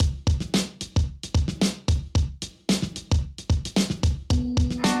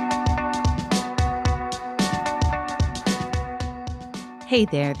Hey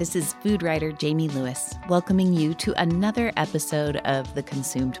there, this is food writer Jamie Lewis, welcoming you to another episode of the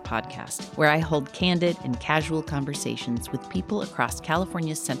Consumed Podcast, where I hold candid and casual conversations with people across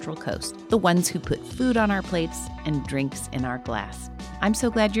California's Central Coast, the ones who put food on our plates and drinks in our glass. I'm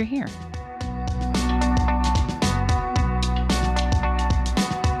so glad you're here.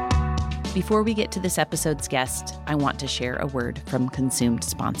 Before we get to this episode's guest, I want to share a word from Consumed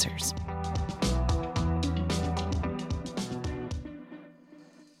sponsors.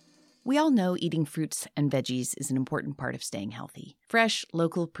 We all know eating fruits and veggies is an important part of staying healthy. Fresh,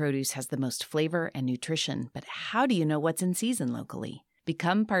 local produce has the most flavor and nutrition, but how do you know what's in season locally?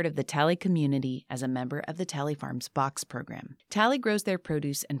 Become part of the Tally community as a member of the Tally Farms Box program. Tally grows their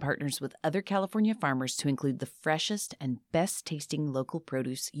produce and partners with other California farmers to include the freshest and best-tasting local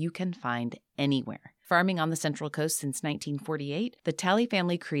produce you can find anywhere. Farming on the Central Coast since 1948, the Tally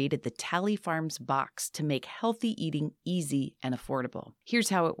family created the Tally Farms Box to make healthy eating easy and affordable. Here's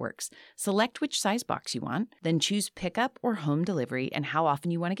how it works. Select which size box you want, then choose pickup or home delivery and how often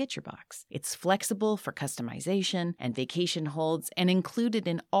you want to get your box. It's flexible for customization and vacation holds, and included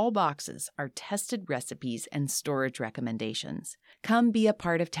in all boxes are tested recipes and storage recommendations. Come be a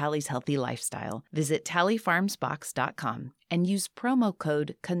part of Tally's healthy lifestyle. Visit tallyfarmsbox.com and use promo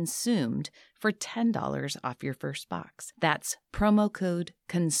code CONSUMED for $10 off your first box. That's promo code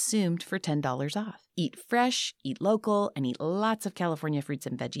CONSUMED for $10 off. Eat fresh, eat local, and eat lots of California fruits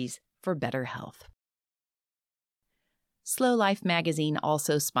and veggies for better health. Slow Life magazine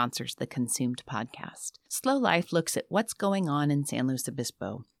also sponsors the Consumed podcast. Slow Life looks at what's going on in San Luis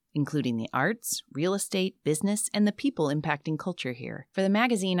Obispo, including the arts, real estate, business, and the people impacting culture here. For the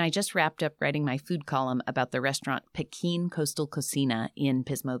magazine, I just wrapped up writing my food column about the restaurant Pekin Coastal Cocina in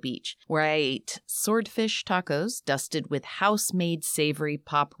Pismo Beach, where I ate swordfish tacos dusted with house-made savory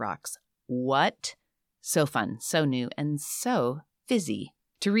pop rocks. What? So fun, so new, and so fizzy.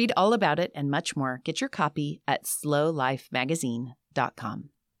 To read all about it and much more, get your copy at slowlifemagazine.com.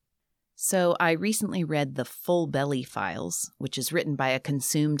 So I recently read The Full Belly Files, which is written by a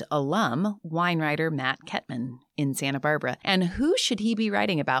Consumed alum, wine writer Matt Kettman in Santa Barbara. And who should he be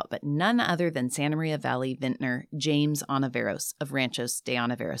writing about but none other than Santa Maria Valley vintner James Ontiveros of Ranchos de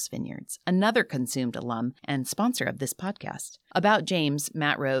Ontiveros Vineyards, another Consumed alum and sponsor of this podcast. About James,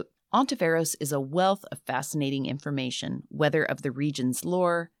 Matt wrote, Ontiveros is a wealth of fascinating information, whether of the region's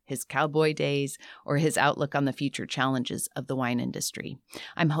lore, his cowboy days, or his outlook on the future challenges of the wine industry.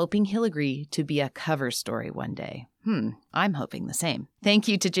 I'm hoping he'll agree to be a cover story one day. I'm hoping the same. Thank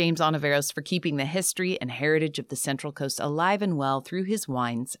you to James Ontiveros for keeping the history and heritage of the Central Coast alive and well through his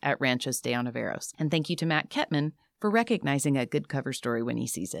wines at Ranchos de Ontiveros. And thank you to Matt Kettman for recognizing a good cover story when he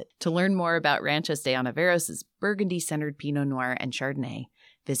sees it. To learn more about Ranchos de Ontiveros' Burgundy-centered Pinot Noir and Chardonnay,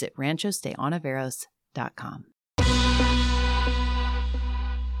 visit ranchosdeontiveros.com.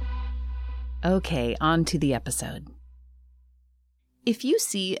 Okay, on to the episode. If you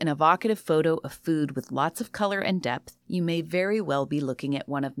see an evocative photo of food with lots of color and depth, you may very well be looking at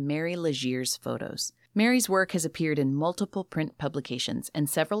one of Mary Legier's photos. Mary's work has appeared in multiple print publications, and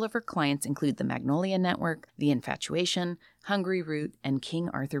several of her clients include the Magnolia Network, The Infatuation, Hungry Root, and King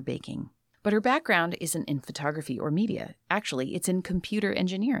Arthur Baking. But her background isn't in photography or media. Actually, it's in computer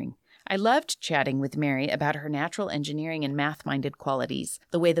engineering. I loved chatting with Mary about her natural engineering and math-minded qualities,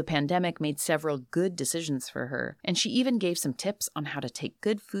 the way the pandemic made several good decisions for her, and she even gave some tips on how to take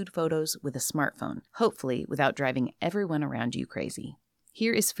good food photos with a smartphone, hopefully without driving everyone around you crazy.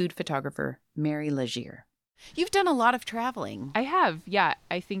 Here is food photographer Mary Legier. You've done a lot of traveling. I have, yeah.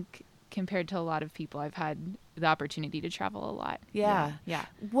 I think compared to a lot of people, I've had the opportunity to travel a lot. Yeah.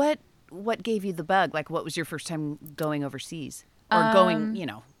 What gave you the bug? Like, what was your first time going overseas? Or going,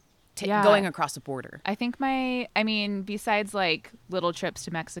 going across a border? I think besides like little trips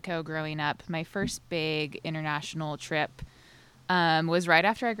to Mexico growing up, my first big international trip was right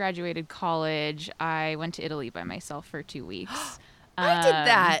after I graduated college. I went to Italy by myself for 2 weeks. I did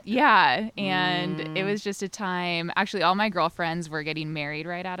that. Yeah. And it was just a time. Actually, all my girlfriends were getting married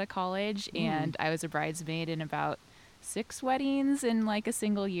right out of college. And I was a bridesmaid in about 6 weddings in like a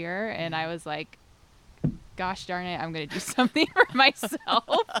single year. And I was like, gosh darn it, I'm going to do something for myself.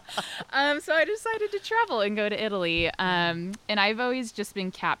 So I decided to travel and go to Italy. And I've always just been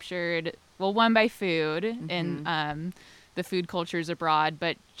captured, well, one by food and the food cultures abroad,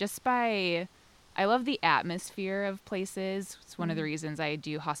 but just by... I love the atmosphere of places. It's one of the reasons I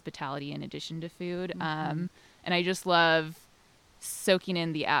do hospitality in addition to food. And I just love soaking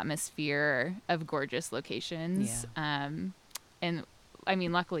in the atmosphere of gorgeous locations. Yeah. And I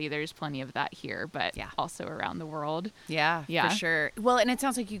mean, luckily there's plenty of that here, but also around the world. Yeah, for sure. Well, and it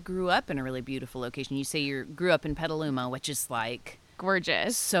sounds like you grew up in a really beautiful location. You say you grew up in Petaluma, which is like...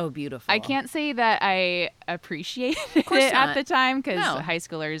 gorgeous. So beautiful. I can't say that I appreciated not. it at the time because No. high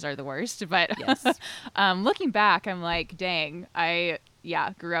schoolers are the worst. But Yes. looking back, I'm like, dang, I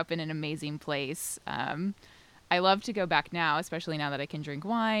grew up in an amazing place. I love to go back now, especially now that I can drink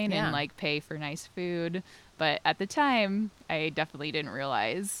wine Yeah. and like pay for nice food. But at the time, I definitely didn't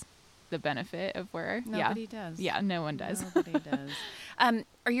realize the benefit of where. Nobody does. Yeah, no one does. Nobody does.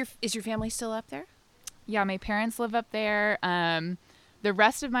 Is your family still up there? Yeah, my parents live up there. The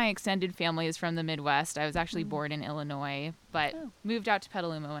rest of my extended family is from the Midwest. I was actually born in Illinois, but moved out to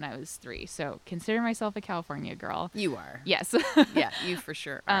Petaluma when I was 3. So consider myself a California girl. You are. Yes. Yeah, you for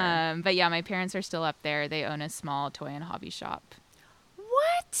sure are. But yeah, my parents are still up there. They own a small toy and hobby shop.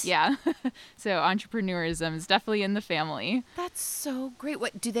 What? Yeah. So entrepreneurism is definitely in the family. That's so great.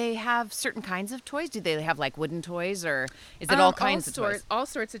 What do they have? Certain kinds of toys? Do they have like wooden toys, or is it all kinds of toys? All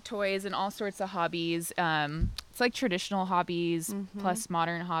sorts of toys and all sorts of hobbies. It's like traditional hobbies plus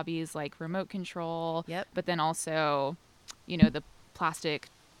modern hobbies like remote control. Yep. But then also, the plastic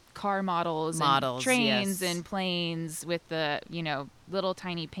car models and trains yes. and planes with the, little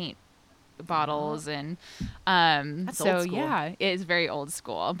tiny paint bottles and That's so old school. yeah, it is very old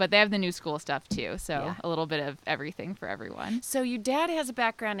school, but they have the new school stuff too, so Yeah. a little bit of everything for everyone. So your dad has a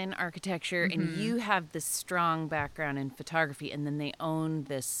background in architecture, and you have this strong background in photography, and then they own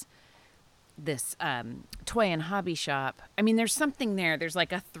this toy and hobby shop. I mean, there's something there. There's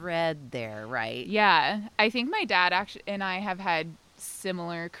like a thread there, right? Yeah, I think my dad actually and I have had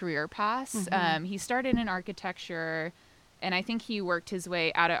similar career paths. He started in architecture, and I think he worked his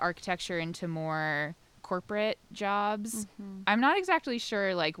way out of architecture into more corporate jobs. I'm not exactly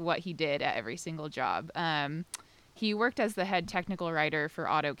sure like what he did at every single job. He worked as the head technical writer for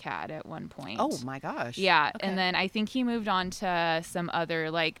AutoCAD at one point. Oh my gosh. Yeah, Okay. and then I think he moved on to some other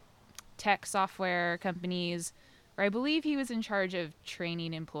like tech software companies where I believe he was in charge of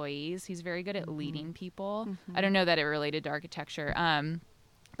training employees. He's very good at leading people. I don't know that it related to architecture.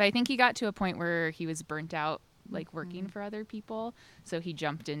 But I think he got to a point where he was burnt out like working for other people. So he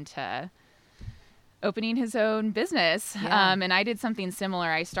jumped into opening his own business. Yeah. And I did something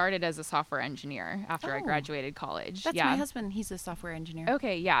similar. I started as a software engineer after I Oh. graduated college. That's yeah. my husband. He's a software engineer.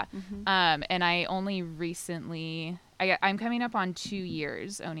 Okay, yeah. And I only recently, I'm coming up on 2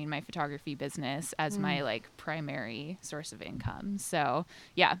 years owning my photography business as my like primary source of income. So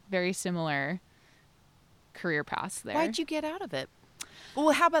yeah, very similar career paths there. Why'd you get out of it?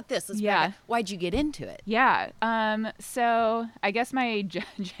 Well, how about this? Let's back Yeah. up. Why'd you get into it? Yeah. So I guess my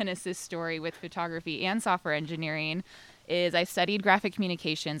genesis story with photography and software engineering is I studied graphic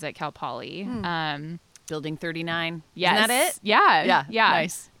communications at Cal Poly. Building 39. Yes. Isn't that it? Yeah. Yeah, Yeah.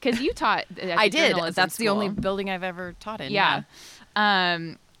 nice. Because you taught at I the did. journalism That's the only school. building I've ever taught in. Yeah.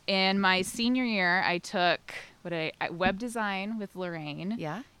 And my senior year, I took web design with Lorraine.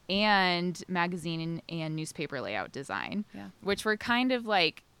 Yeah. And magazine and newspaper layout design, Yeah. which were kind of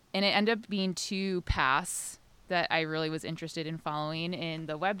like, and it ended up being 2 paths that I really was interested in following. In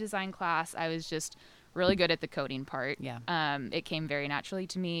the web design class, I was just really good at the coding part. Yeah. It came very naturally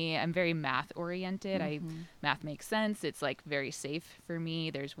to me. I'm very math oriented. Math makes sense. It's like very safe for me.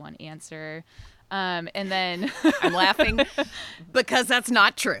 There's one answer. And then I'm laughing because that's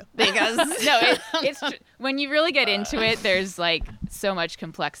not true. Because no, it's when you really get into it, there's like so much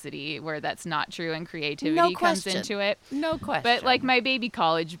complexity where that's not true, and creativity No comes question. into it. no question. But like my baby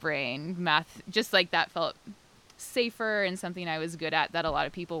college brain, math, just like that felt safer and something I was good at that a lot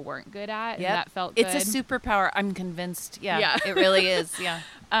of people weren't good at. And that felt good. It's a superpower. I'm convinced. Yeah. Yeah. It really is. Yeah.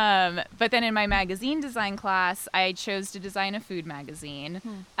 But then in my magazine design class, I chose to design a food magazine.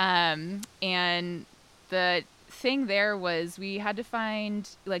 And the thing there was we had to find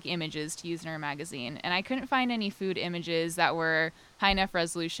like images to use in our magazine. And I couldn't find any food images that were high enough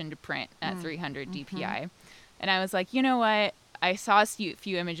resolution to print at 300 DPI. And I was like, you know what? I saw a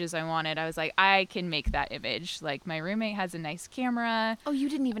few images I wanted. I was like, I can make that image. Like my roommate has a nice camera. Oh, you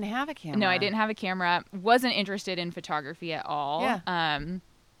didn't even have a camera. No, I didn't have a camera. Wasn't interested in photography at all. Yeah.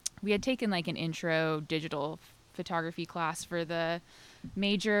 We had taken like an intro digital photography class for the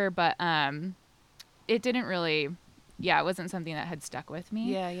major, but it didn't really, it wasn't something that had stuck with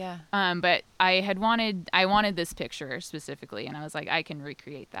me. Yeah. Yeah. But I wanted this picture specifically, and I was like, I can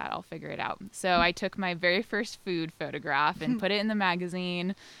recreate that. I'll figure it out. So I took my very first food photograph and put it in the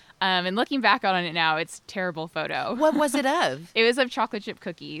magazine. And looking back on it now, it's a terrible photo. What was it of? It was of chocolate chip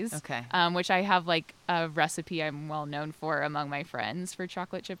cookies. Okay. Which I have like a recipe I'm well known for among my friends for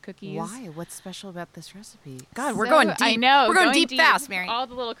chocolate chip cookies. Why? What's special about this recipe? God, we're So, going deep. I know. We're going deep fast, Mary. All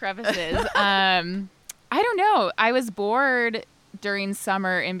the little crevices. I don't know. I was bored during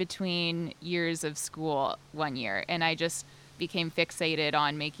summer in between years of school one year, and I just became fixated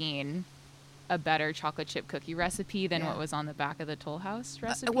on making a better chocolate chip cookie recipe than what was on the back of the Toll House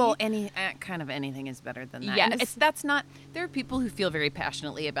recipe. Well, kind of anything is better than that. Yes. And there are people who feel very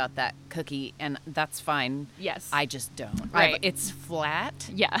passionately about that cookie, and that's fine. Yes. I just don't. Right. It's flat.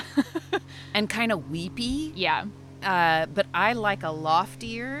 Yeah. And kind of weepy. Yeah. But I like a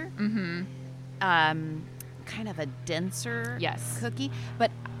loftier, kind of a denser cookie. But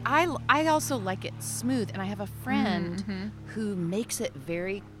I also like it smooth, and I have a friend who makes it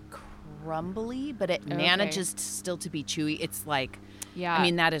very crumbly, but it manages still to be chewy. It's like, I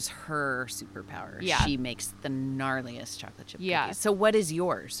mean, that is her superpower. Yeah. She makes the gnarliest chocolate chip Yeah. cookies. So what is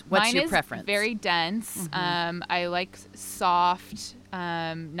yours? What's Mine your is preference? Very dense. I like soft,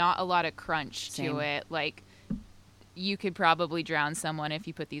 not a lot of crunch to it. Like, you could probably drown someone if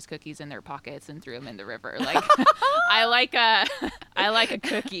you put these cookies in their pockets and threw them in the river. Like, I like a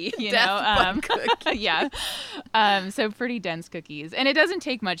cookie, you know. Cookie. Yeah. So pretty dense cookies, and it doesn't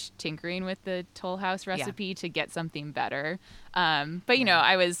take much tinkering with the Toll House recipe to get something better. But you know,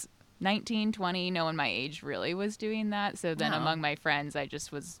 I was 19, 20. No one my age really was doing that. So then among my friends, I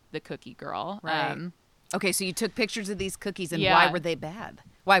just was the cookie girl. Right. Okay, so you took pictures of these cookies, and Yeah. why were they bad?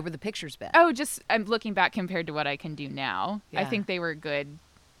 Why were the pictures bad? Oh, just I'm looking back compared to what I can do now. I Yeah. think they were good,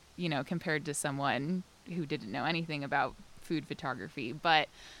 you know, compared to someone who didn't know anything about food photography. But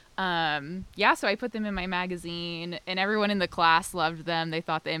yeah, so I put them in my magazine, and everyone in the class loved them. They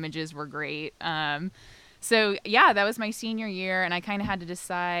thought the images were great. So yeah, that was my senior year, and I kind of had to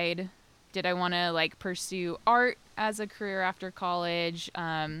decide, did I want to like pursue art as a career after college?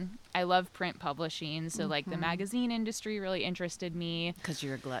 I love print publishing, so like the magazine industry really interested me. Because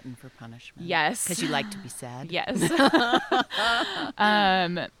you're a glutton for punishment. Yes. Because you like to be sad. Yes.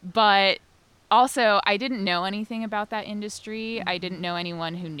 But also, I didn't know anything about that industry. I didn't know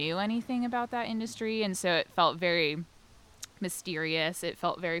anyone who knew anything about that industry, and so it felt very mysterious. It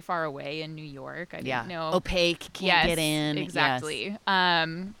felt very far away in New York. I didn't know. Opaque, can't get in. Exactly. Yes.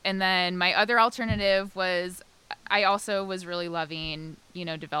 And then my other alternative was, I also was really loving, you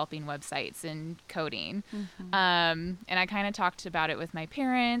know, developing websites and coding. And I kind of talked about it with my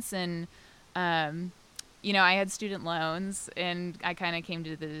parents, and you know, I had student loans, and I kind of came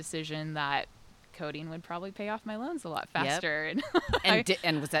to the decision that coding would probably pay off my loans a lot faster. Yep.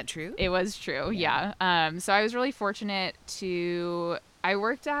 And was that true? It was true, yeah. So I was really fortunate I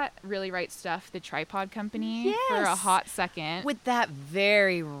worked at Really Right Stuff, the tripod company, for a hot second. With that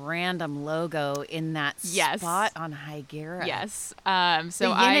very random logo in that spot on Higuera. Yes. the So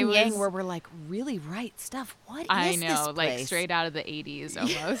yin and yang where we're like, Really Right Stuff? What is this place? Like straight out of the 80s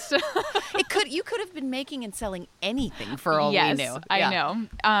almost. You could have been making and selling anything for all we knew. I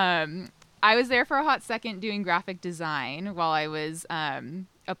know. I was there for a hot second doing graphic design while I was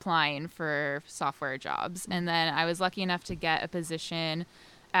applying for software jobs. And then I was lucky enough to get a position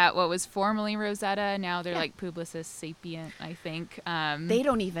at what was formerly Rosetta. Now they're like Publicis Sapient, I think. They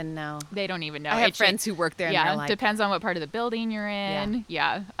don't even know. They don't even know. I have friends who work there, and they're like... depends on what part of the building you're in.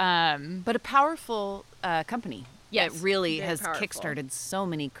 Yeah. But a powerful company. Yes, it really very has powerful. kickstarted so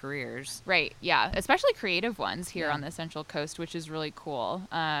many careers. Right, yeah. Especially creative ones here on the Central Coast, which is really cool.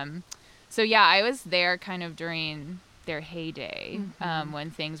 So yeah, I was there kind of during their heyday,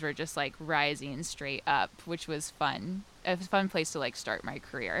 when things were just like rising straight up, which was fun. It was a fun place to like start my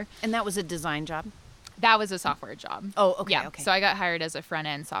career. And that was a design job? That was a software job. Oh, okay, yeah. okay. So I got hired as a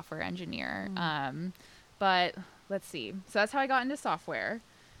front-end software engineer. But let's see. So that's how I got into software.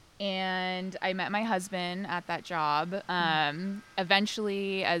 And I met my husband at that job.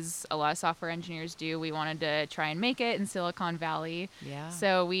 Eventually, as a lot of software engineers do, we wanted to try and make it in Silicon Valley. Yeah.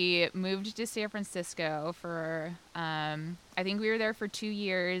 So we moved to San Francisco for, I think we were there for 2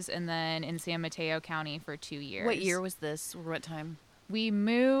 years, and then in San Mateo County for 2 years. What year was this, or what time? We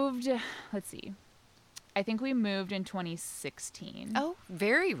moved, let's see. I think we moved in 2016. Oh,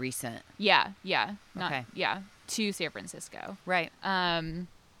 very recent. Yeah. Okay. Yeah, to San Francisco. Right.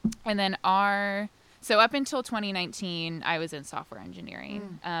 And then so up until 2019, I was in software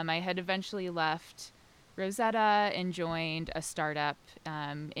engineering. I had eventually left Rosetta and joined a startup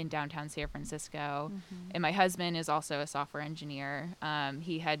in downtown San Francisco. And my husband is also a software engineer.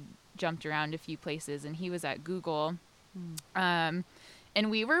 He had jumped around a few places, and he was at Google. And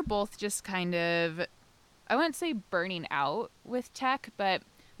we were both just kind of, I wouldn't say burning out with tech, but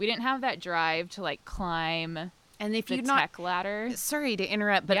we didn't have that drive to like climb and if the you're tech ladder. Sorry to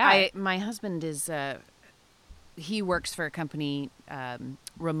interrupt, but my husband is he works for a company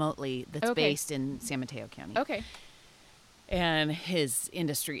remotely that's based in San Mateo County. Okay. And his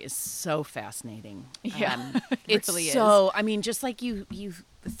industry is so fascinating. Yeah, it really is. So, I mean, just like you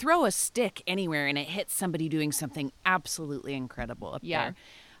throw a stick anywhere and it hits somebody doing something absolutely incredible up there.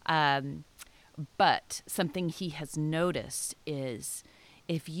 But something he has noticed is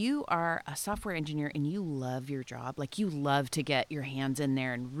if you are a software engineer and you love your job, like you love to get your hands in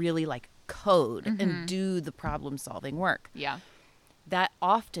there and really like code and do the problem solving work. Yeah. That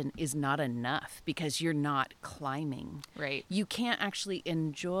often is not enough because you're not climbing. Right. You can't actually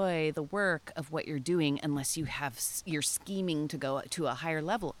enjoy the work of what you're doing unless you're scheming to go to a higher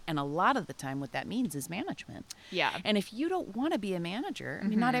level. And a lot of the time what that means is management. Yeah. And if you don't want to be a manager, I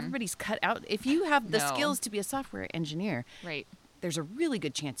mean, not everybody's cut out. If you have the skills to be a software engineer, right, there's a really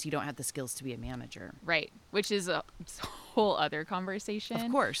good chance you don't have the skills to be a manager. Right. Which is a whole other conversation.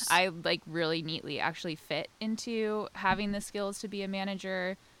 Of course. I like really neatly actually fit into having the skills to be a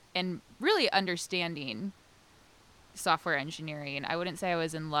manager and really understanding software engineering. I wouldn't say I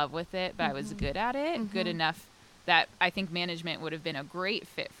was in love with it, but I was good at it, good enough that I think management would have been a great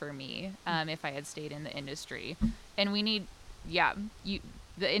fit for me if I had stayed in the industry. And we need,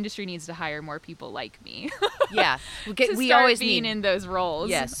 the industry needs to hire more people like me. Yeah. We always being in those roles.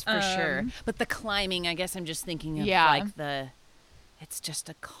 Yes, for sure. But the climbing, I guess I'm just thinking of like it's just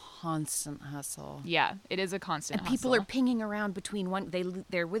a constant hustle. Yeah, it is a constant and hustle. People are pinging around between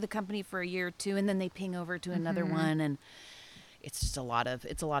they're with a company for a year or two and then they ping over to another one, and it's just a lot of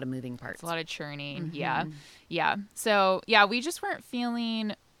moving parts. It's a lot of churning. Yeah. So, we just weren't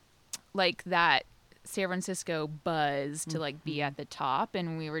feeling like that San Francisco buzz to like be at the top,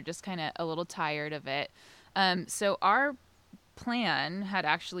 and we were just kind of a little tired of it. So our plan had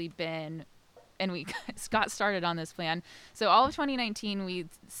actually been, and Scott started on this plan. So all of 2019 we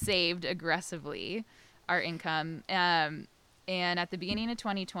saved aggressively our income. And at the beginning of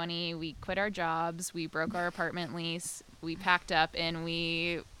 2020 we quit our jobs, we broke our apartment lease, we packed up, and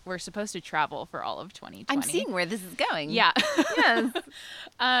we were supposed to travel for all of 2020. I'm seeing where this is going. Yeah. Yes.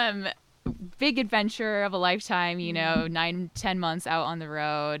 Big adventure of a lifetime, 9-10 months out on the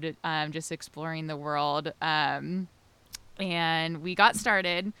road, just exploring the world. And we got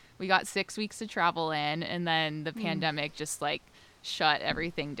started. We got 6 weeks to travel in, and then the pandemic just like shut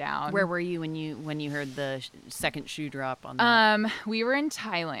everything down. Where were you when you heard the second shoe drop on that? We were in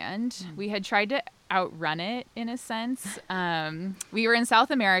Thailand. We had tried to outrun it in a sense. We were in South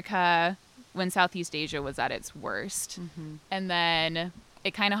America when Southeast Asia was at its worst. And then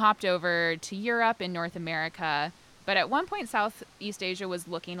it kind of hopped over to Europe and North America. But at one point, Southeast Asia was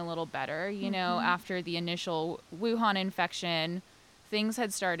looking a little better. After the initial Wuhan infection, things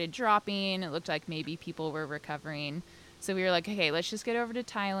had started dropping. It looked like maybe people were recovering. So we were like, okay, let's just get over to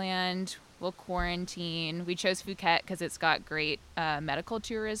Thailand. We'll quarantine. We chose Phuket because it's got great medical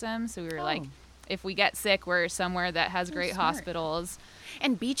tourism. So we were like, if we get sick, we're somewhere that has great hospitals.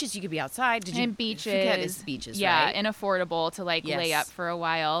 And beaches, you could be outside. Beaches. Phuket is beaches, yeah, right? and affordable to lay up for a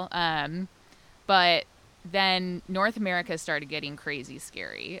while. But then North America started getting crazy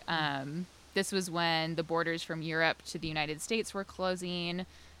scary. This was when the borders from Europe to the United States were closing.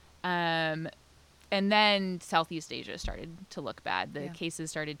 And then Southeast Asia started to look bad. The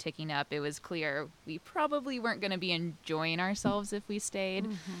cases started ticking up. It was clear we probably weren't going to be enjoying ourselves if we stayed.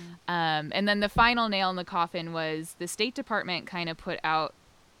 And then the final nail in the coffin was the State Department kind of put out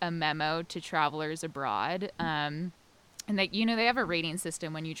a memo to travelers abroad. And that, they have a rating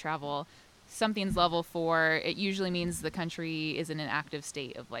system when you travel. Something's level 4, it usually means the country is in an active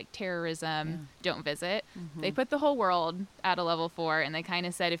state of like terrorism. Don't visit. They put the whole world at a level 4, and they kind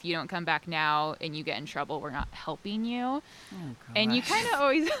of said, if you don't come back now and you get in trouble, we're not helping you. And you kind of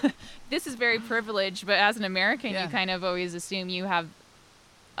always, this is very privileged, but as an American, you kind of always assume you have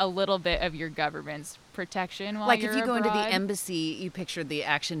a little bit of your government's protection while like you're if you go abroad. into the embassy, you picture the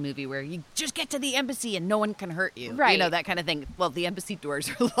action movie where you just get to the embassy and no one can hurt you, right? That kind of thing. Well, the embassy doors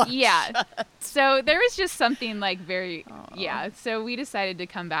are locked. So there was just something like very so we decided to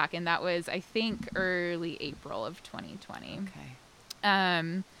come back, and that was I think early April of 2020.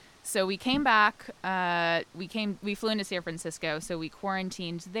 So we came back, we flew into San Francisco, so we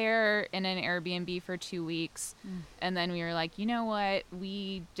quarantined there in an Airbnb for 2 weeks. And then we were like, you know what?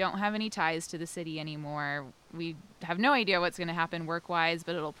 We don't have any ties to the city anymore. We have no idea what's going to happen work-wise,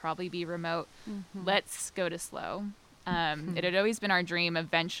 but it'll probably be remote. Let's go to SLO. It had always been our dream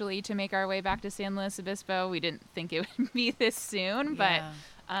eventually to make our way back to San Luis Obispo. We didn't think it would be this soon, but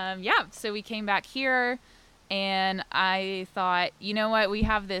so we came back here. And I thought, you know what, we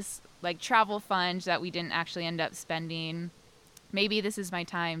have this like travel fund that we didn't actually end up spending. Maybe this is my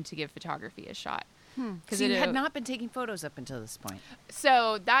time to give photography a shot. So you had not been taking photos up until this point.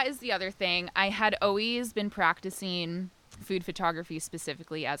 So that is the other thing. I had always been practicing food photography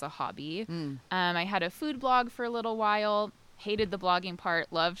specifically as a hobby. I had a food blog for a little while, hated the blogging part,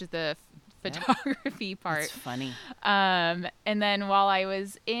 loved the photography part. It's funny. And then while I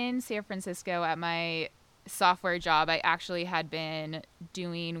was in San Francisco at my software job, I actually had been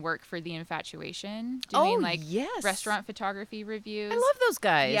doing work for The Infatuation, doing yes. restaurant photography reviews. I love those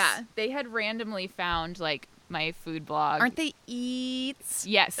guys. Yeah, they had randomly found like my food blog. Aren't they Eats?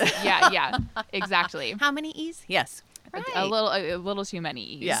 Yes. Yeah, exactly. How many E's? Yes. Right. A little too many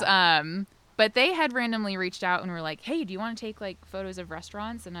E's. Yeah. But they had randomly reached out and were like, "Hey, do you want to take like photos of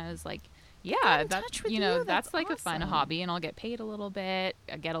rrestaurants?" And I was like, "Yeah, that's that's like awesome. a fun hobby, and I'll get paid a little bit.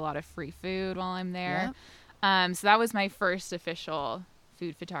 I get a lot of free food while I'm there." Yep. So that was my first official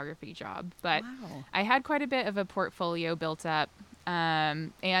food photography job. But I had quite a bit of a portfolio built up,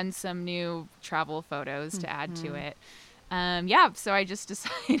 and some new travel photos to add to it. So I just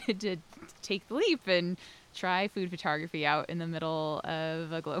decided to take the leap and try food photography out in the middle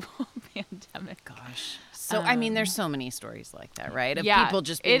of a global pandemic. Gosh. So, I mean, there's so many stories like that, right? Of people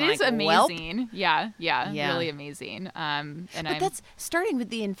just it being is like, amazing. Welp. Yeah, really amazing. But that's starting with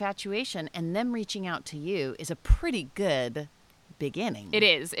The Infatuation and them reaching out to you is a pretty good beginning. It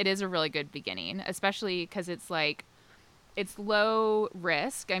is a really good beginning, especially because it's low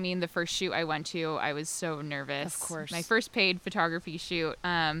risk. I mean, the first shoot I went to, I was so nervous. Of course. My first paid photography shoot.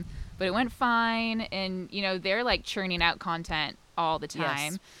 But it went fine. And, they're like churning out content all the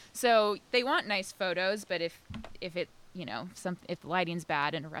time. Yes. So they want nice photos, but if it, if the lighting's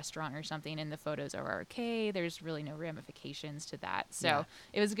bad in a restaurant or something and the photos are okay, there's really no ramifications to that. So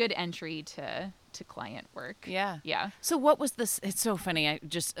it was a good entry to client work. Yeah. Yeah. So what was this? It's so funny.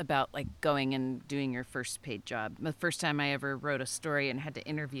 Just about like going and doing your first paid job. The first time I ever wrote a story and had to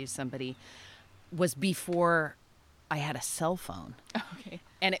interview somebody was before I had a cell phone. Okay.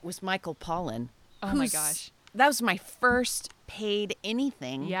 And it was Michael Pollan. Oh my gosh. That was my first paid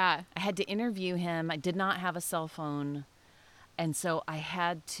anything. Yeah. I had to interview him. I did not have a cell phone. And so I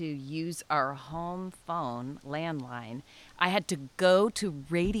had to use our home phone landline. I had to go to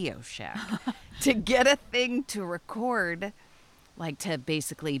Radio Shack to get a thing to record, like to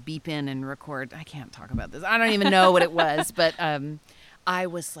basically beep in and record. I can't talk about this. I don't even know what it was, but I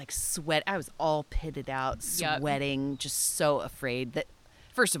was like I was all pitted out, sweating, just so afraid that,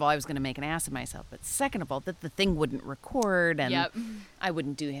 first of all, I was going to make an ass of myself, but second of all, that the thing wouldn't record and I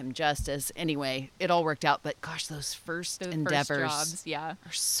wouldn't do him justice. Anyway, it all worked out, but gosh, those first endeavors jobs,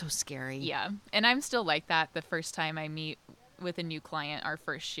 are so scary. Yeah, and I'm still like that the first time I meet with a new client, our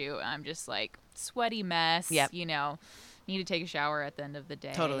first shoot. I'm just like sweaty mess, need to take a shower at the end of the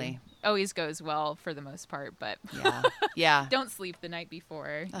day. Totally. Always goes well for the most part, but yeah. Don't sleep the night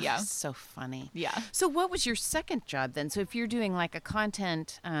before. Oh, so funny. Yeah. So what was your second job then? So if you're doing like a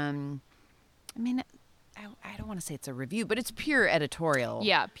content, I mean, I don't want to say it's a review, but it's pure editorial.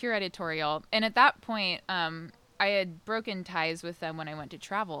 Yeah, pure editorial. And at that point, I had broken ties with them when I went to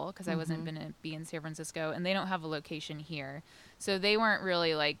travel because I wasn't going to be in San Francisco, and they don't have a location here. So they weren't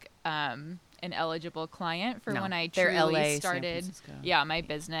really like an eligible client for when I truly LA, started my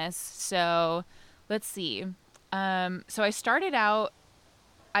business. So let's see. So I started out,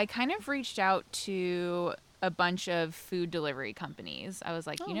 I kind of reached out to a bunch of food delivery companies. I was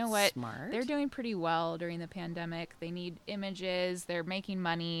like, you know what? Smart. They're doing pretty well during the pandemic. They need images. They're making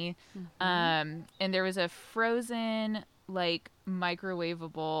money. And there was a frozen, like,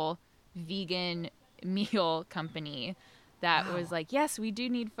 microwavable vegan meal company that was like, yes, we do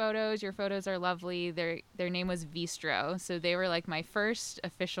need photos. Your photos are lovely. Their name was Vistro. So they were like my first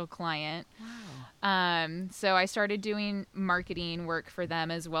official client. Wow. So I started doing marketing work for them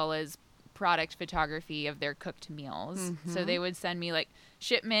as well as product photography of their cooked meals. So they would send me like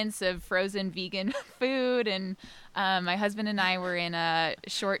shipments of frozen vegan food, and my husband and I were in a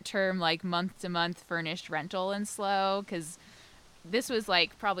short-term, like month-to-month furnished rental in SLO because this was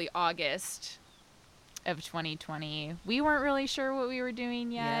like probably August of 2020. We weren't really sure what we were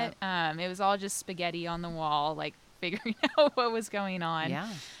doing yet. It was all just spaghetti on the wall, like figuring out what was going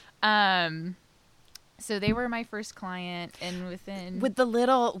on. So they were my first client, and with the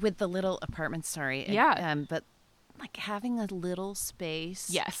little apartment. Sorry. But like having a little space.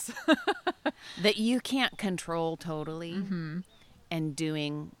 Yes. that you can't control totally, and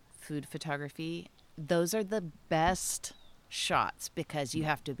doing food photography. Those are the best shots because you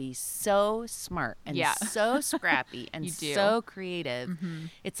have to be so smart and so scrappy and so creative.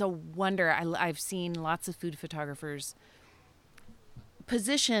 It's a wonder. I've seen lots of food photographers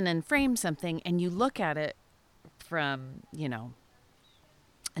position and frame something, and you look at it from,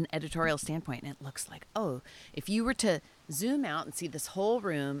 an editorial standpoint, and it looks like, oh, if you were to zoom out and see this whole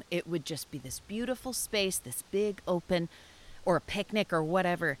room, it would just be this beautiful space, this big open. or a picnic or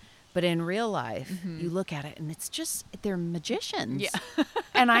whatever. But in real life, you look at it and it's just, they're magicians. Yeah.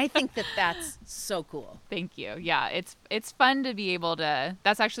 And I think that that's so cool. Thank you. Yeah, it's fun to be able to.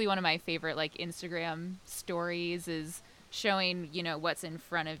 That's actually one of my favorite like Instagram stories is showing, you know, what's in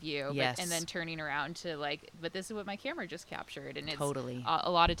front of you, Yes. and then turning around to like, but this is what my camera just captured, and it's Totally. a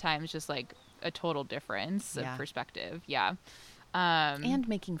lot of times just like a total difference Yeah. of perspective. Yeah. And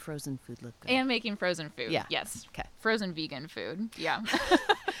making frozen food look good. And making frozen food. Yeah. Yes. Okay. Frozen vegan food. Yeah.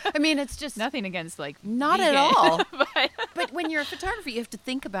 I mean, it's just Nothing against like not vegan, at all. but But when you're a photographer, you have to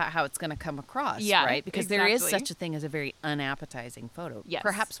think about how it's going to come across, Yeah, right? Because there is exactly. such a thing as a very unappetizing photo. Yes.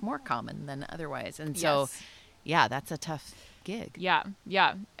 Perhaps more common than otherwise. And so, Yes. yeah, that's a tough gig. Yeah.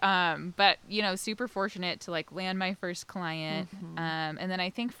 But you know, super fortunate to like land my first client. And then I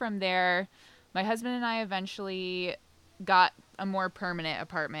think from there, my husband and I eventually got a more permanent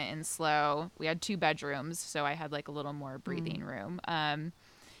apartment in SLO. We had 2 bedrooms, so I had like a little more breathing room.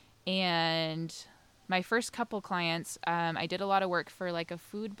 And my first couple clients, I did a lot of work for like a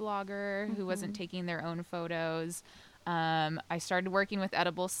food blogger who wasn't taking their own photos. I started working with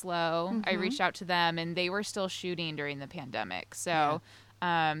Edible Slow. I reached out to them and they were still shooting during the pandemic. So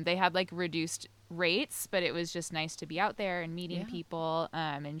they had like reduced rates, but it was just nice to be out there and meeting people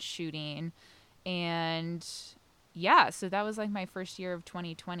and shooting. And yeah, so that was like my first year of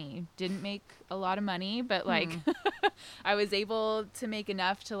 2020. Didn't make a lot of money, but like I was able to make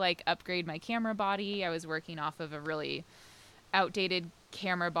enough to like upgrade my camera body. I was working off of a really outdated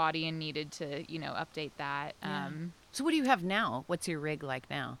camera body and needed to, you know, update that. So what do you have now? What's your rig like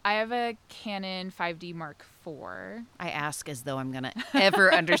now? I have a Canon 5D Mark IV. I ask as though I'm going to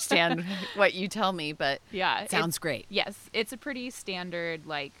ever understand what you tell me, but Yeah. it sounds great. Yes, it's a pretty standard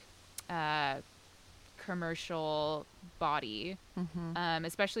like commercial body,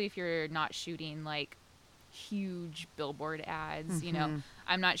 especially if you're not shooting like huge billboard ads. You know,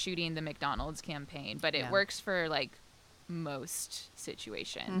 I'm not shooting the McDonald's campaign, but it works for like most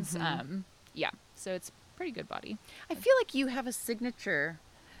situations. So it's pretty good body. I feel like you have a signature.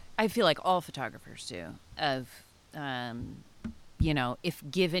 I feel like all photographers do of, you know, if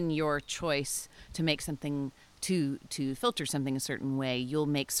given your choice to make something, to filter something a certain way, you'll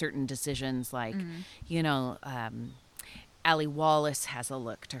make certain decisions like, you know, Ali Wallace has a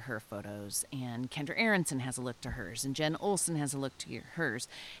look to her photos and Kendra Aronson has a look to hers and Jen Olsen has a look to hers.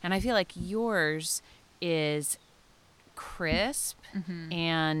 And I feel like yours is crisp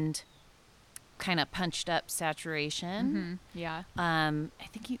and kind of punched up saturation. Yeah. I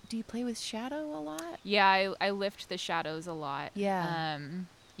think do you play with shadow a lot? Yeah, I lift the shadows a lot. Yeah.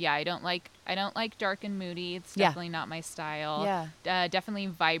 Yeah, I don't like dark and moody. It's Yeah. definitely not my style. Yeah. Definitely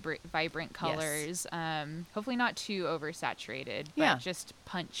vibrant colors. Hopefully not too oversaturated, but Yeah. just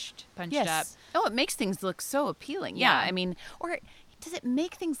punched Yes. up. Oh, it makes things look so appealing. Yeah. I mean, or does it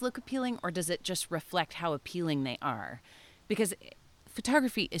make things look appealing or does it just reflect how appealing they are? Because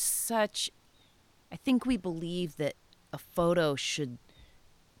photography is such, I think we believe that a photo should,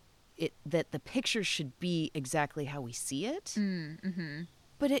 that the picture should be exactly how we see it.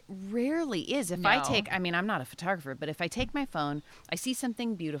 But it rarely is. If I No. take, I mean, I'm not a photographer, but if I take my phone, I see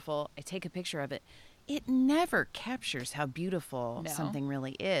something beautiful, I take a picture of it, it never captures how beautiful No. something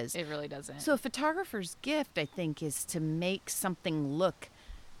really is. It really doesn't. So a photographer's gift, I think, is to make something look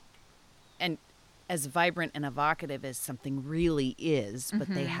and as vibrant and evocative as something really is, but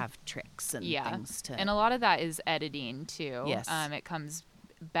they have tricks and things to... And a lot of that is editing too. Yes. It comes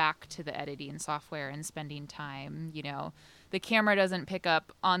back to the editing software and spending time. You know, the camera doesn't pick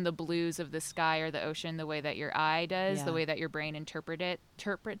up on the blues of the sky or the ocean the way that your eye does, Yeah. the way that your brain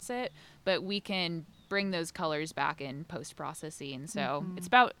interprets it. But we can bring those colors back in post-processing. So it's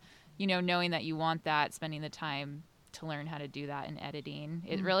about, you know, knowing that you want that, spending the time to learn how to do that in editing.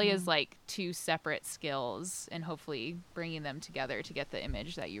 It really is like 2 separate skills and hopefully bringing them together to get the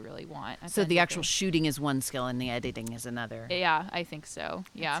image that you really want. at So end the of actual day. shooting is one skill and the editing is another. Yeah, I think so.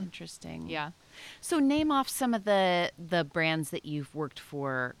 Yeah. That's interesting. Yeah. So name off some of the brands that you've worked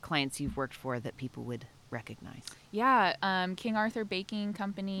for, clients you've worked for that people would recognize. Yeah. King Arthur Baking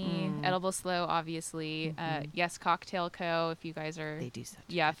Company, Edible Slow, obviously. Yes Cocktail Co. If you guys are They do such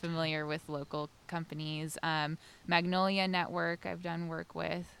a familiar with local companies. Magnolia Network I've done work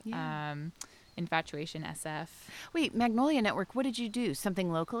with. Yeah. Infatuation SF. Wait, Magnolia Network, what did you do?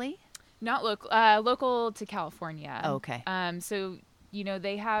 Something locally? Not local, local to California. Oh, okay. So, you know,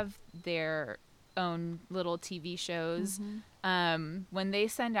 they have their own little TV shows. When they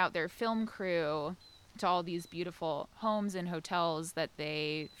send out their film crew to all these beautiful homes and hotels that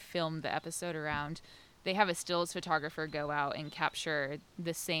they filmed the episode around, they have a stills photographer go out and capture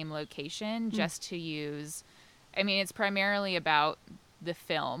the same location just to use I mean, it's primarily about the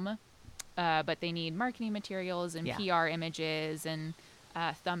film, but they need marketing materials and PR images and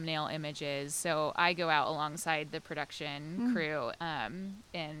thumbnail images. So I go out alongside the production crew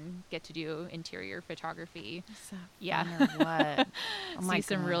and get to do interior photography. Is that fun or what? Oh my See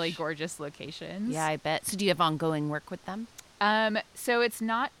some gosh. really gorgeous locations. Yeah, I bet. So do you have ongoing work with them? So it's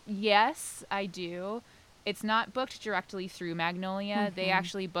not, yes, I do. It's not booked directly through Magnolia. They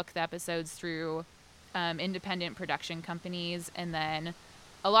actually book the episodes through independent production companies. And then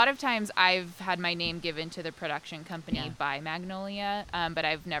a lot of times I've had my name given to the production company by Magnolia, but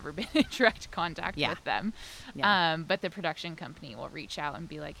I've never been in direct contact with them. Yeah. But the production company will reach out and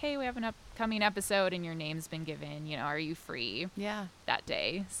be like, hey, we have an upcoming episode and your name's been given. You know, are you free that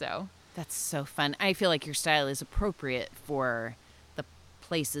day? So that's so fun. I feel like your style is appropriate for the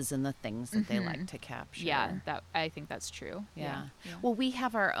places and the things that they like to capture. Yeah, I think that's true. Yeah. Well, we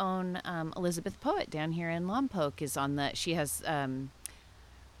have our own Elizabeth Poet down here in Lompoc she has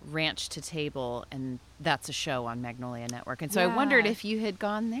Ranch to Table, and that's a show on Magnolia Network. And so I wondered if you had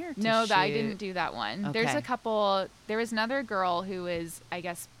gone there to No, shoot. I didn't do that one. Okay. There's a couple. There was another girl who is, I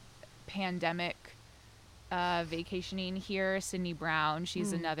guess, pandemic vacationing here, Sydney Brown.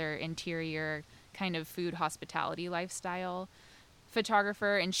 She's another interior kind of food hospitality lifestyle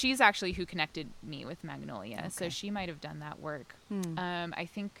photographer, and she's actually who connected me with Magnolia. So she might have done that work. I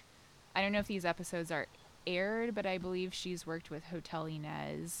don't know if these episodes are aired, but I believe she's worked with Hotel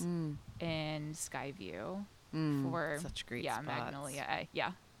Inez and Skyview for such great spots. Magnolia.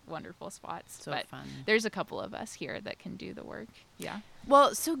 Wonderful spots. So but fun. There's a couple of us here that can do the work. Yeah.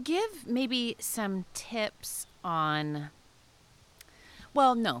 Well, so give maybe some tips on.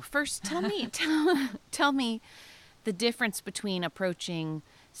 Well, no. First, tell me the difference between approaching,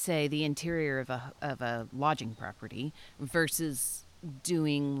 say, the interior of a lodging property versus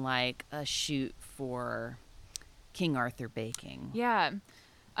doing like a shoot for King Arthur Baking. Yeah.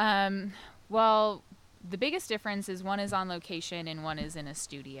 Well, the biggest difference is one is on location and one is in a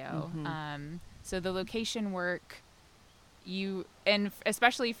studio. So the location work, and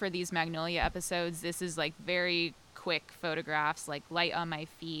especially for these Magnolia episodes, this is like very quick photographs, like light on my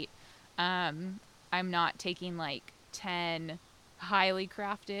feet. I'm not taking like 10 highly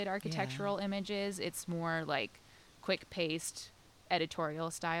crafted architectural images. It's more like quick paced editorial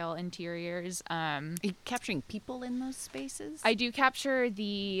style interiors. Are you capturing people in those spaces? I do capture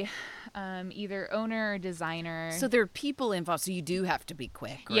the either owner or designer. So there are people involved, so you do have to be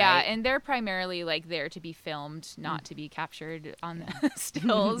quick, right? Yeah, and they're primarily like there to be filmed, not to be captured on the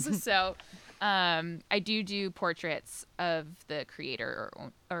stills. So I do portraits of the creator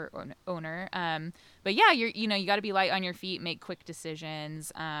or owner. But yeah, you got to be light on your feet, make quick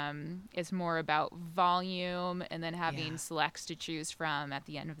decisions. It's more about volume and then having selects to choose from at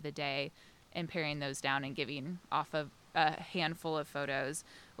the end of the day and paring those down and giving off of a handful of photos.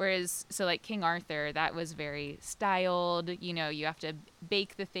 Whereas, so like King Arthur, that was very styled. You know, you have to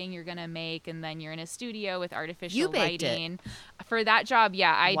bake the thing you're going to make, and then you're in a studio with artificial lighting. For that job,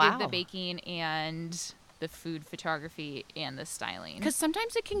 I did the baking and the food photography and the styling. Because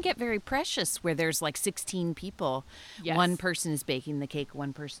sometimes it can get very precious where there's like 16 people. Yes. One person is baking the cake,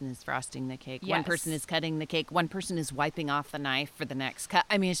 one person is frosting the cake, one person is cutting the cake, one person is wiping off the knife for the next cut.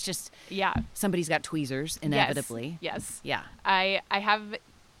 I mean, it's just somebody's got tweezers, inevitably. Yes. Yeah. I have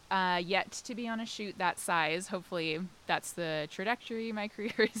yet to be on a shoot that size. Hopefully that's the trajectory my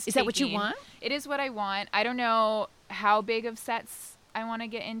career is taking. Is that what you want? It is what I want. I don't know how big of sets I want to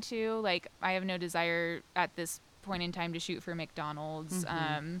get into. Like, I have no desire at this point in time to shoot for McDonald's.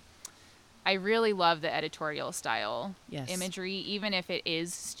 I really love the editorial style imagery, even if it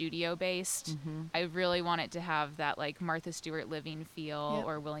is studio based. I really want it to have that like Martha Stewart Living feel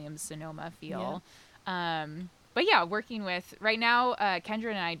or Williams Sonoma feel. But yeah, working with right now, Kendra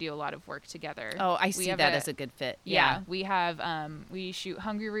and I do a lot of work together. Oh, I see that as a good fit. Yeah, we have we shoot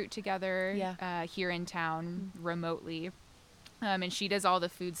Hungry Root together here in town remotely. And she does all the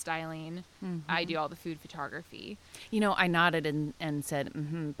food styling. I do all the food photography. You know, I nodded and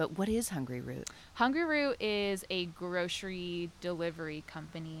said, but what is Hungry Root? Hungry Root is a grocery delivery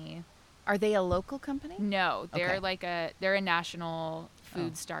company. Are they a local company? No, they're they're a national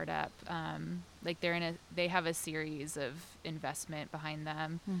food startup. Like they have a series of investment behind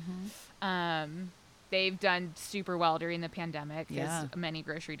them. They've done super well during the pandemic, as many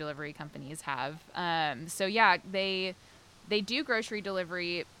grocery delivery companies have. So yeah, they do grocery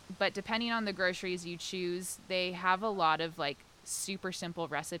delivery, but depending on the groceries you choose, they have a lot of like super simple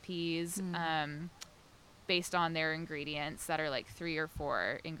recipes based on their ingredients that are like 3 or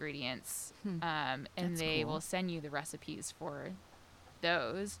 4 ingredients. And they will send you the recipes for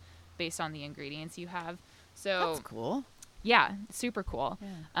those based on the ingredients you have. So That's cool. Yeah, super cool.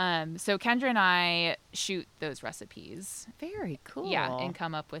 Yeah. So Kendra and I shoot those recipes. Very cool. Yeah, and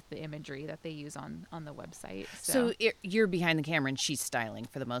come up with the imagery that they use on the website. So you're behind the camera and she's styling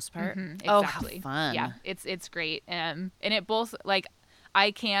for the most part? Exactly. Oh, how fun. Yeah, it's great. And it both, like,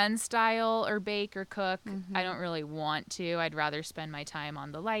 I can style or bake or cook. I don't really want to. I'd rather spend my time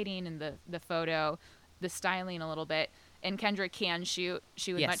on the lighting and the photo, the styling a little bit. And Kendra can shoot.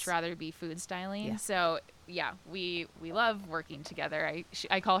 She would much rather be food styling. Yeah. So yeah, we love working together.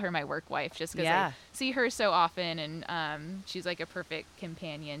 I call her my work wife just because I see her so often, and she's like a perfect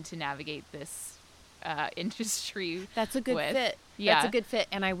companion to navigate this industry. That's a good fit. Yeah. That's a good fit.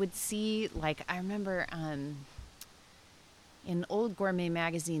 And I would see, like, I remember in Old Gourmet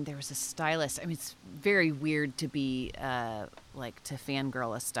magazine, there was a stylist. I mean, it's very weird to be like to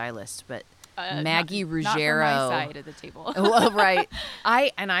fangirl a stylist, but Maggie Ruggiero. Not from my side of the table. Well, right.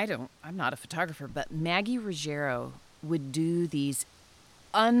 I'm not a photographer, but Maggie Ruggiero would do these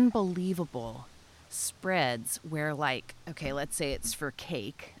unbelievable spreads where, like, okay, let's say it's for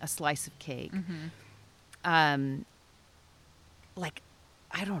cake, a slice of cake. Like,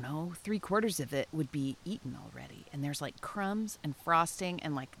 I don't know, 3/4 of it would be eaten already. And there's like crumbs and frosting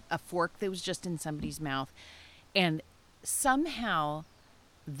and like a fork that was just in somebody's mouth. And somehow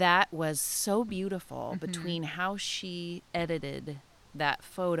that was so beautiful between how she edited that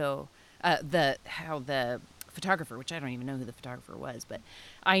photo, how the photographer, which I don't even know who the photographer was, but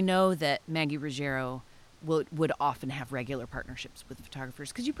I know that Maggie Ruggiero would often have regular partnerships with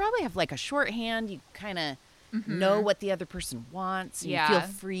photographers because you probably have like a shorthand. You kind of know what the other person wants. And you feel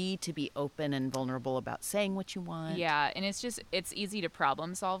free to be open and vulnerable about saying what you want. Yeah, and it's easy to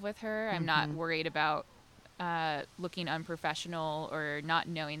problem solve with her. I'm not worried about looking unprofessional or not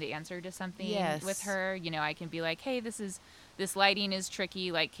knowing the answer to something with her. You know, I can be like, hey, this lighting is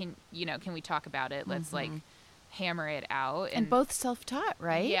tricky. Like, can we talk about it? Let's like hammer it out. And both self-taught,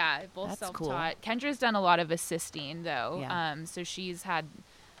 right? Yeah, both That's self-taught. cool. Kendra's done a lot of assisting though. Yeah. So she's had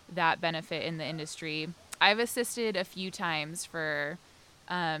that benefit in the industry. I've assisted a few times for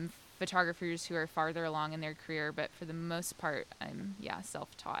photographers who are farther along in their career, but for the most part, I'm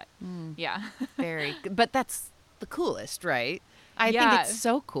self-taught. Yeah. Very good. But that's the coolest, right? I think it's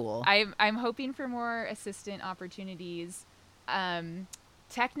so cool. I'm hoping for more assistant opportunities.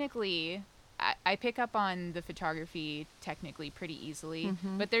 Technically, I pick up on the photography technically pretty easily,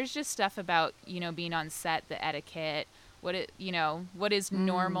 but there's just stuff about, being on set, the etiquette, what is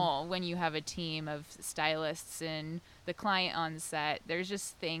normal when you have a team of stylists and the client on set. There's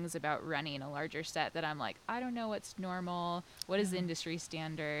just things about running a larger set that I'm like, I don't know what's normal, what is industry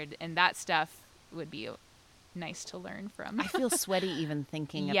standard, and that stuff would be nice to learn from. I feel sweaty even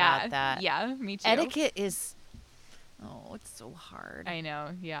thinking about that. Yeah, me too. Etiquette is, it's so hard. I know,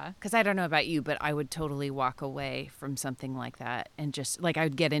 yeah. Because I don't know about you, but I would totally walk away from something like that and just, like, I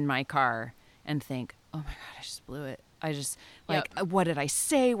would get in my car and think, oh my God, I just blew it. I just, what did I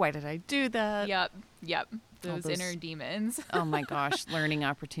say? Why did I do that? Yep. Those inner demons. Oh my gosh, learning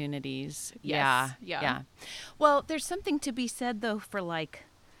opportunities. Yes. Yeah. Well, there's something to be said, though, for, like,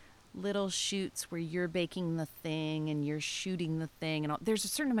 little shoots where you're baking the thing and you're shooting the thing. And there's a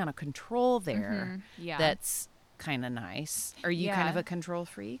certain amount of control there that's kind of nice. Are you kind of a control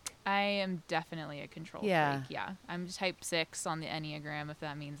freak? I am definitely a control freak. Yeah. I'm type 6 on the Enneagram, if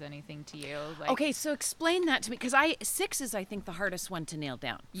that means anything to you. Like, okay, so explain that to me, because 6 is, I think, the hardest one to nail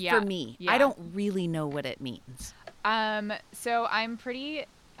down for me. Yeah. I don't really know what it means. So I'm pretty a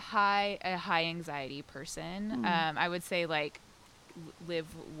high anxiety person. I would say, like, live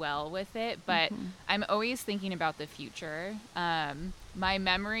well with it, but I'm always thinking about the future. My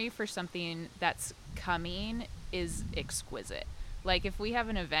memory for something that's coming is exquisite. Like, if we have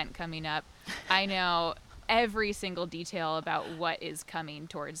an event coming up, I know every single detail about what is coming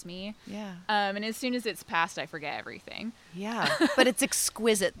towards me. Yeah. And as soon as it's past, I forget everything. Yeah. But it's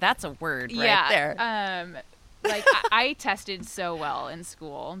exquisite. That's a word right there. Like, I tested so well in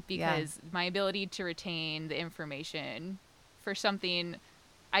school because my ability to retain the information for something,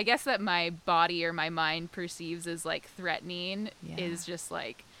 I guess, that my body or my mind perceives as, like, threatening is just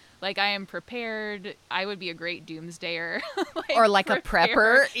like I am prepared. I would be a great doomsdayer. Or like a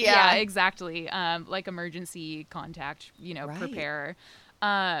prepper. Yeah, exactly. Like emergency contact, preparer.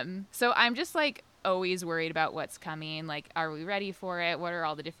 So I'm just, like, always worried about what's coming. Like, are we ready for it? What are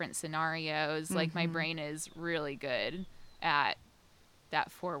all the different scenarios? Like, my brain is really good at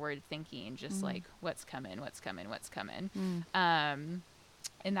that forward thinking, just like what's coming.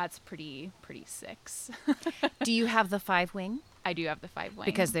 And that's pretty six. Do you have the 5 wing? I do have the 5 wing.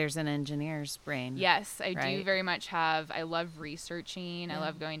 Because there's an engineer's brain. Yes, I right? do very much have. I love researching. Yeah. I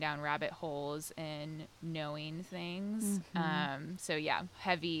love going down rabbit holes and knowing things. Mm-hmm. So yeah,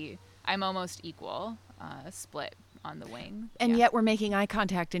 heavy. I'm almost equal split on the wing. And yeah. yet we're making eye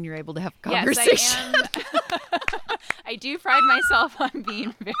contact and you're able to have a conversation. Yes, I am. I do pride myself on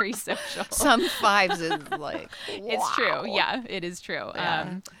being very social. Some 5s is like, wow. It's true. Yeah, it is true.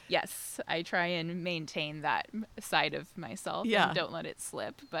 Yeah. Yes, I try and maintain that side of myself and don't let it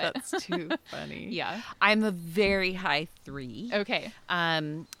slip. But that's too funny. Yeah. I'm a very high 3. Okay.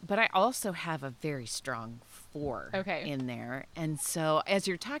 But I also have a very strong 4 in there. And so as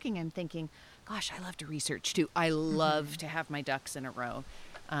you're talking, I'm thinking, gosh, I love to research too. I love to have my ducks in a row.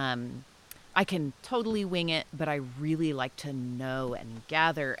 I can totally wing it, but I really like to know and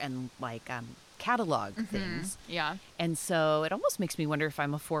gather and catalog things. Yeah. And so it almost makes me wonder if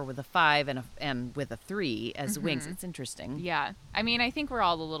I'm a 4 with a 5 and with a 3 as wings. It's interesting. Yeah. I mean, I think we're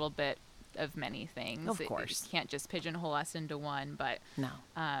all a little bit of many things. Of course. You can't just pigeonhole us into one, but no.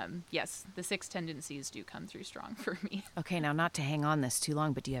 Yes, the 6 tendencies do come through strong for me. Okay, now not to hang on this too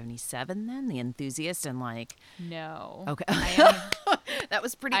long, but do you have any 7 then? The enthusiast and No. Okay. That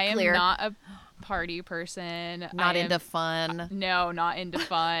was pretty I clear. am not a party person. Not into fun. No, not into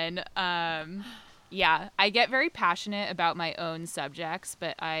fun. Yeah, I get very passionate about my own subjects,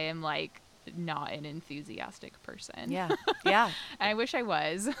 but I am not an enthusiastic person. Yeah. Yeah. I wish I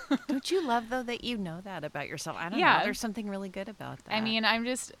was. Don't you love though that you know that about yourself? I don't know. There's something really good about that. I mean,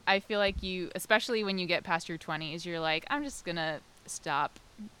 I feel like you, especially when you get past your 20s, you're like, I'm just going to stop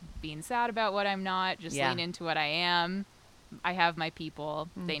being sad about what I'm not, just lean into what I am. I have my people.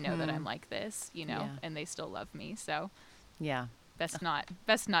 They know that I'm like this, and they still love me. So yeah. Best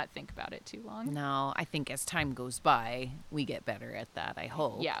not think about it too long. No, I think as time goes by, we get better at that, I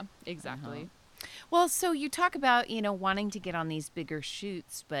hope. Yeah, exactly. Well, so you talk about, wanting to get on these bigger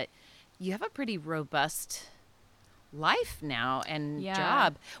shoots, but you have a pretty robust life now and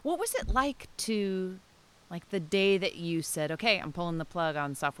job. What was it like to, the day that you said, okay, I'm pulling the plug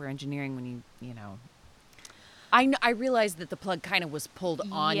on software engineering when I realized that the plug kind of was pulled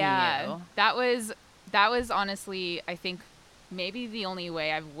on you. Yeah, that was honestly, I think, maybe the only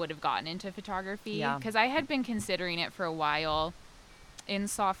way I would have gotten into photography, because I had been considering it for a while in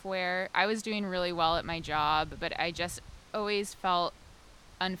software. I was doing really well at my job, but I just always felt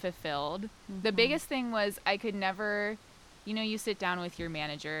unfulfilled. The biggest thing was I could never, you sit down with your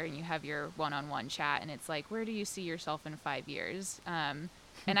manager and you have your one-on-one chat and it's like, where do you see yourself in 5 years?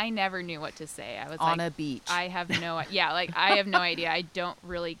 And I never knew what to say. I was on a beach. I have no, I have no idea. I don't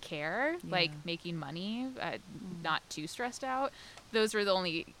really care. Making money, not too stressed out. Those were the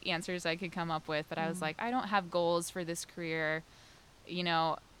only answers I could come up with. But I was like, I don't have goals for this career,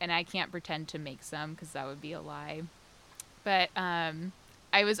 and I can't pretend to make some because that would be a lie. But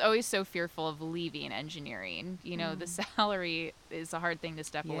I was always so fearful of leaving engineering. The salary is a hard thing to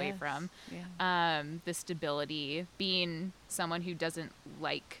step away from. Yeah. The stability, being someone who doesn't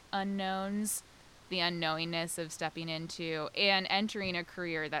like unknowns, the unknowingness of stepping into and entering a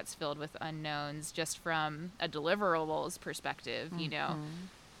career that's filled with unknowns just from a deliverables perspective,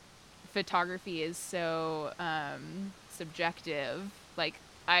 Photography is so subjective.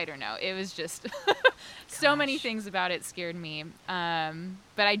 I don't know. It was just so many things about it scared me.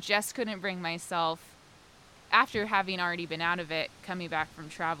 But I just couldn't bring myself, after having already been out of it, coming back from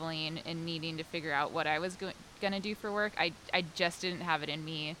traveling and needing to figure out what I was going to do for work. I just didn't have it in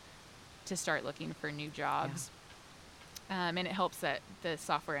me to start looking for new jobs. Yeah. And it helps that the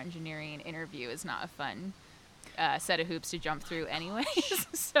software engineering interview is not a fun set of hoops to jump through anyways.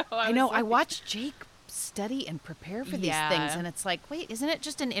 So I know. I watched Jake study and prepare for these things, and it's like, wait, isn't it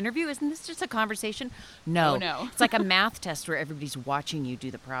just an interview? Isn't this just a conversation? No. It's like a math test where everybody's watching you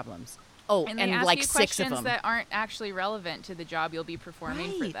do the problems. And they ask you 6 of questions them that aren't actually relevant to the job you'll be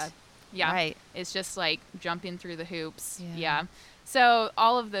performing for them. Yeah. Right. It's just jumping through the hoops. Yeah. So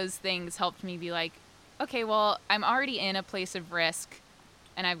all of those things helped me be like, okay, well, I'm already in a place of risk,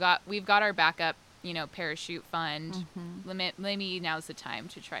 and we've got our backup, parachute fund. Maybe now's the time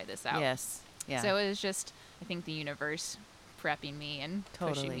to try this out. Yes. Yeah. So it was just, I think, the universe prepping me and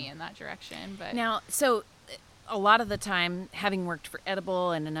pushing me in that direction. But now, so a lot of the time, having worked for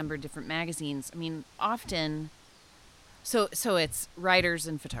Edible and a number of different magazines, I mean, often, so it's writers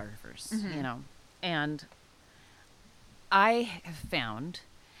and photographers, and I have found,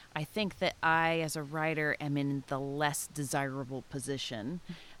 I think that I, as a writer, am in the less desirable position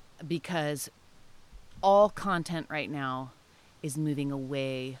because all content right now is moving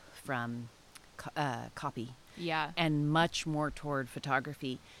away from copy. Yeah. and much more toward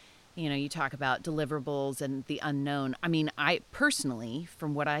photography. You know, you talk about deliverables and the unknown. I mean, I personally,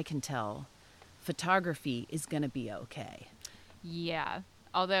 from what I can tell, photography is going to be okay. Yeah.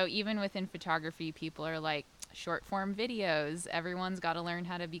 Although even within photography, people are like, short form videos. Everyone's got to learn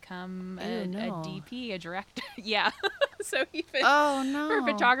how to become a DP, a director. Yeah. So even for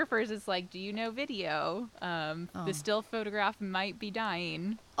photographers, it's like, do you know video? The still photograph might be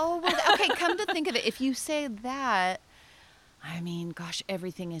dying. Oh, well, okay. Come to think of it, if you say that, I mean, gosh,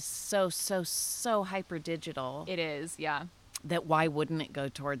 everything is so hyper digital. It is, yeah. That why wouldn't it go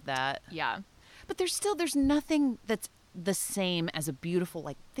toward that? Yeah. But there's nothing that's the same as a beautiful,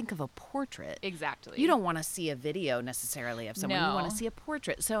 like, think of a portrait. Exactly. You don't want to see a video necessarily of someone. No. You want to see a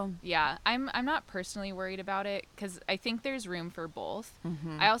portrait. So yeah, I'm not personally worried about it because I think there's room for both.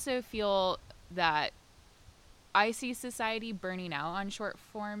 Mm-hmm. I also feel that I see society burning out on short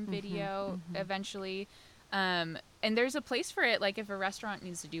form video eventually. And there's a place for it. Like if a restaurant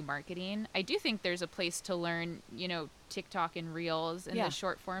needs to do marketing, I do think there's a place to learn, you know, TikTok and Reels and the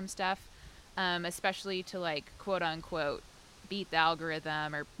short form stuff. Especially to like quote unquote beat the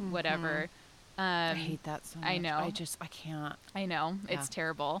algorithm or whatever. I hate that so much. I know. I can't. I know. Yeah. It's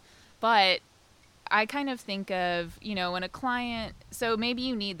terrible. But I kind of think of, you know, when a client, so maybe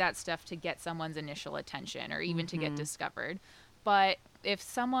you need that stuff to get someone's initial attention or even to get discovered. But if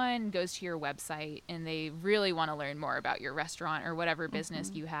someone goes to your website and they really want to learn more about your restaurant or whatever business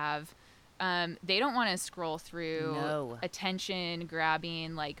you have, they don't want to scroll through attention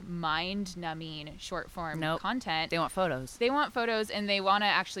grabbing, like mind numbing short form content. They want photos. They want photos, and they want to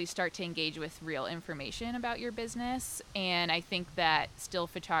actually start to engage with real information about your business. And I think that still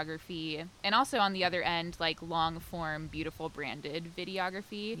photography, and also on the other end, like long form, beautiful branded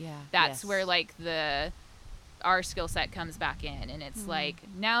videography. Yeah. That's where like our skill set comes back in, and it's like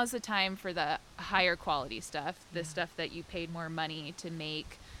now's the time for the higher quality stuff, the stuff that you paid more money to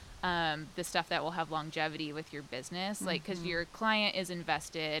make. The stuff that will have longevity with your business, like, because your client is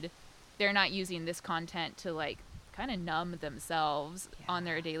invested, they're not using this content to like kind of numb themselves on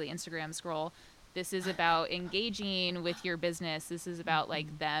their daily Instagram scroll. This is about engaging with your business. This is about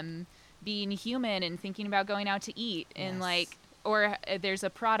like them being human and thinking about going out to eat and like, or there's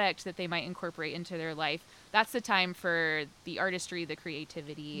a product that they might incorporate into their life. That's the time for the artistry, the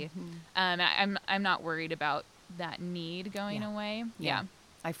creativity. I'm not worried about that need going away. Yeah.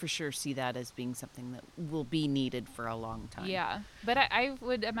 I for sure see that as being something that will be needed for a long time. Yeah. But I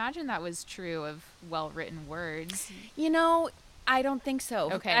would imagine that was true of well-written words. You know, I don't think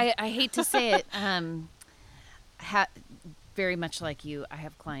so. Okay. I hate to say it. Very much like you, I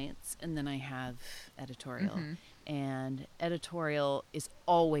have clients and then I have editorial. And editorial is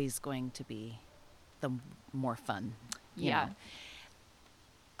always going to be the more fun. You know.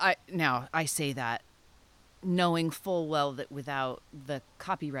 Now, I say that knowing full well that without the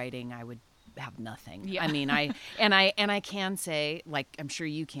copywriting, I would have nothing. Yeah. I mean, I can say, like I'm sure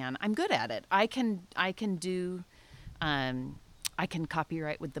you can, I'm good at it. I can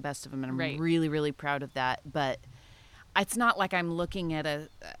copyright with the best of them, and I'm really, really proud of that. But it's not like I'm looking at a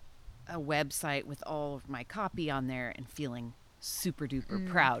website with all of my copy on there and feeling super duper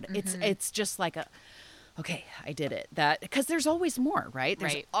proud. It's just like okay, I did it. That because there's always more, right?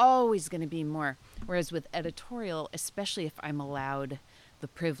 There's always going to be more. Whereas with editorial, especially if I'm allowed the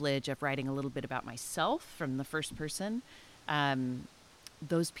privilege of writing a little bit about myself from the first person,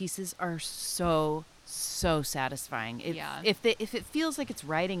 those pieces are so satisfying. If it feels like it's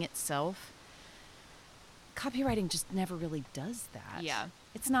writing itself, copywriting just never really does that. Yeah.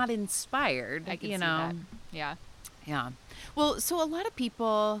 It's not inspired. I can see that. Yeah. Yeah. Well, so a lot of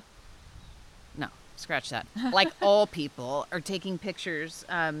people, no, scratch that. Like all people are taking pictures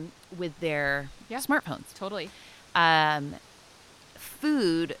with their smartphones. Totally.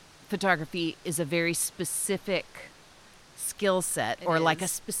 Food photography is a very specific skill set, or like a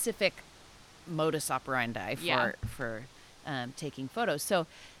specific modus operandi for taking photos. So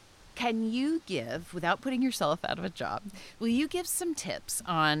can you give, without putting yourself out of a job, will you give some tips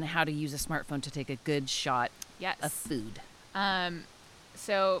on how to use a smartphone to take a good shot of food?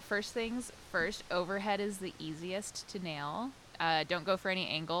 So first things first, overhead is the easiest to nail. Don't go for any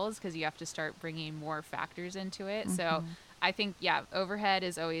angles because you have to start bringing more factors into it. So I think, overhead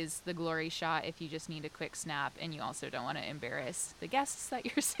is always the glory shot if you just need a quick snap and you also don't want to embarrass the guests that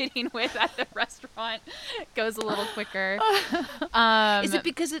you're sitting with at the restaurant. It goes a little quicker. Is it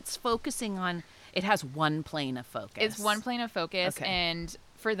because it's focusing on, it has one plane of focus? It's one plane of focus, and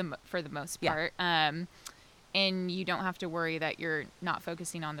for the most part. And you don't have to worry that you're not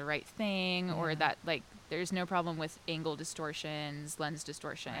focusing on the right thing or that like There's no problem with angle distortions, lens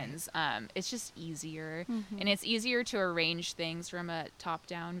distortions. Right. It's just easier. And it's easier to arrange things from a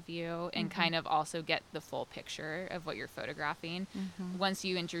top-down view and kind of also get the full picture of what you're photographing. Once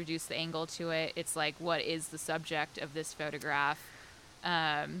you introduce the angle to it, it's like, what is the subject of this photograph?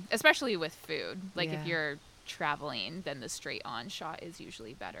 Especially with food. Like if you're traveling, then the straight on shot is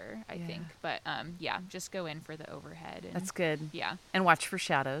usually better, I think. But just go in for the overhead. And, that's good. Yeah. And watch for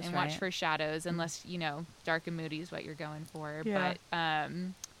shadows, And right? watch for shadows, unless, dark and moody is what you're going for. Yeah.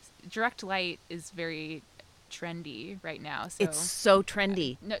 But direct light is very trendy right now. So It's so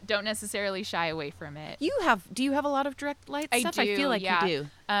trendy. don't necessarily shy away from it. Do you have a lot of direct light stuff? I do, I feel like you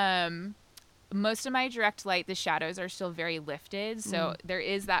do. Most of my direct light, the shadows are still very lifted. So there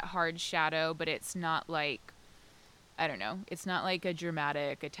is that hard shadow, but it's not like, I don't know, it's not like a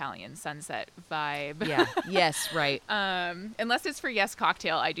dramatic Italian sunset vibe. Yeah. Yes, right. Unless it's for Yes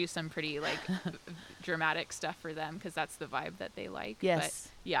Cocktail, I do some pretty like dramatic stuff for them because that's the vibe that they like. Yes.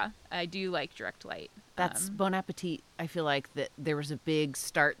 But yeah, I do like direct light. That's Bon Appetit. I feel like that there was a big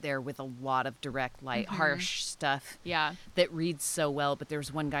start there with a lot of direct light, harsh stuff. Yeah. That reads so well. But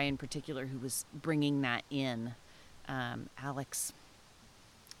there's one guy in particular who was bringing that in, Alex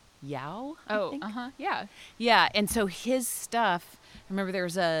Yao. I think. Yeah. Yeah, and so his stuff. I remember there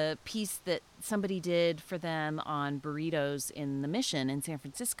was a piece that somebody did for them on burritos in the Mission in San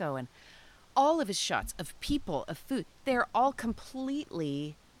Francisco, and all of his shots of people, of food, they're all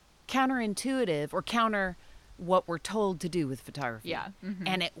completely counterintuitive or counter what we're told to do with photography. Yeah.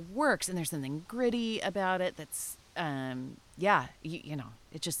 And it works, and there's something gritty about it that's,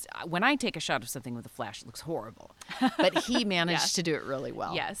 it just, when I take a shot of something with a flash, it looks horrible. But he managed to do it really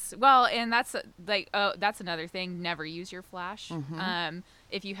well. Yes. Well, and that's that's another thing. Never use your flash.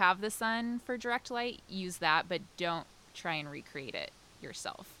 If you have the sun for direct light, use that, but don't try and recreate it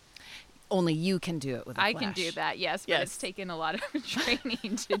yourself. Only you can do it with a flash. I can do that, yes, but it's taken a lot of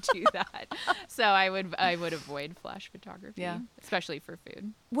training to do that. So I would avoid flash photography, especially for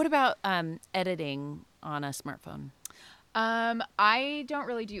food. What about editing on a smartphone? I don't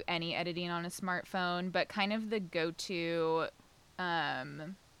really do any editing on a smartphone, but kind of the go-to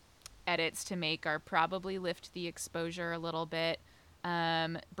edits to make are probably lift the exposure a little bit,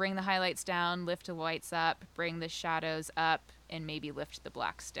 bring the highlights down, lift the whites up, bring the shadows up, and maybe lift the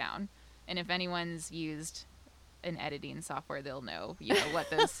blacks down. And if anyone's used an editing software, they'll know, what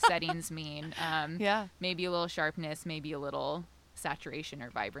those settings mean. Maybe a little sharpness, maybe a little saturation or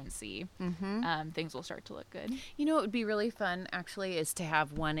vibrancy. Things will start to look good. What would be really fun, actually, is to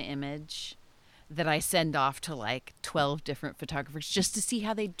have one image that I send off to like 12 different photographers just to see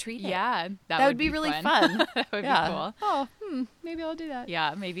how they'd treat it. Yeah, that would be really fun. That would be cool. Oh, maybe I'll do that.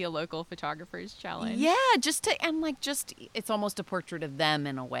 Yeah, maybe a local photographer's challenge. Yeah, it's almost a portrait of them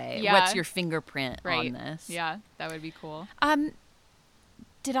in a way. Yeah. What's your fingerprint on this? Yeah, that would be cool.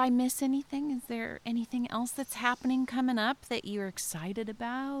 Did I miss anything? Is there anything else that's happening coming up that you're excited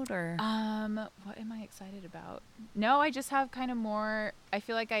about, or? What am I excited about? No, I just have kind of more. I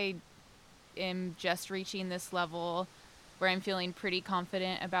feel like I am just reaching this level where I'm feeling pretty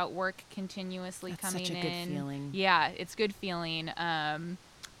confident about work continuously That's coming in. such a good feeling. Yeah, it's good feeling. And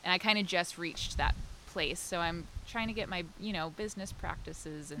I kind of just reached that place, so I'm trying to get my business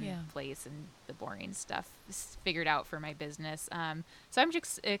practices in place and the boring stuff figured out for my business. So I'm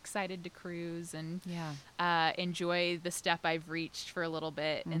just excited to cruise and enjoy the step I've reached for a little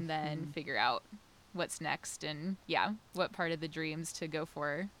bit, and then figure out what's next and what part of the dreams to go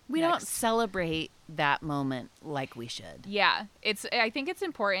for. We don't celebrate that moment like we should. Yeah, I think it's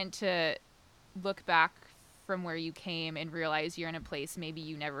important to look back from where you came and realize you're in a place maybe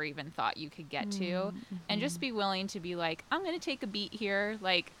you never even thought you could get to, and just be willing to be like, I'm going to take a beat here.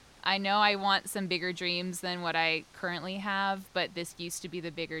 Like, I know I want some bigger dreams than what I currently have, but this used to be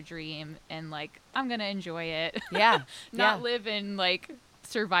the bigger dream, and like, I'm going to enjoy it. Yeah. Not live in like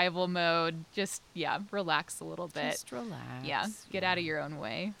survival mode. Just relax a little bit. Just relax. Yeah, get out of your own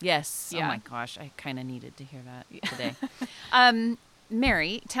way. Yes. Yeah. Oh my gosh, I kind of needed to hear that today.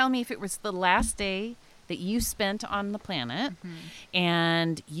 Mary, tell me if it was the last day that you spent on the planet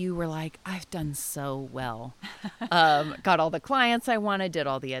and you were like, I've done so well. Got all the clients I wanted, did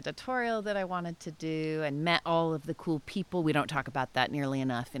all the editorial that I wanted to do, and met all of the cool people. We don't talk about that nearly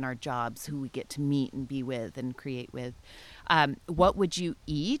enough in our jobs, who we get to meet and be with and create with. What would you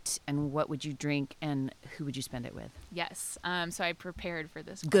eat, and what would you drink, and who would you spend it with? Yes. So I prepared for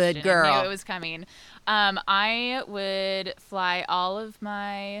this question. Good girl. I knew it was coming. I would fly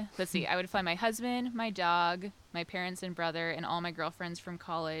I would fly my husband, my dog, my parents and brother, and all my girlfriends from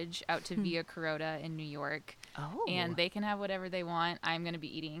college out to Via Carota in New York. Oh. And they can have whatever they want. I'm going to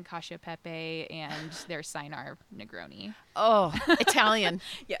be eating cacio e pepe and their Cynar Negroni. Oh, Italian.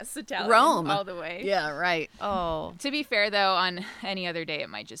 Yes, Italian. Rome. All the way. Yeah, right. Oh. To be fair, though, on any other day, it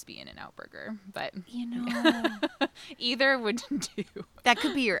might just be In-N-Out Burger. But either would do. That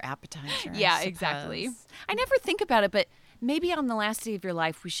could be your appetizer. Yeah, exactly. I never think about it, but maybe on the last day of your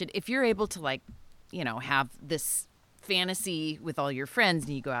life, we should, if you're able to, like, you know, have this fantasy with all your friends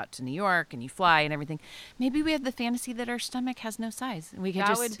and you go out to New York and you fly and everything, maybe we have the fantasy that our stomach has no size and we could that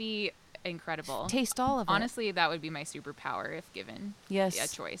just would be incredible. taste all of it. Honestly, that would be my superpower if given a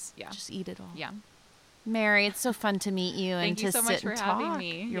choice. Yeah. Just eat it all. Yeah. Mary, it's so fun to meet you and Thank you to so sit much for and having talk.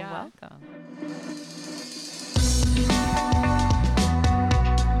 me. You're Yeah. welcome.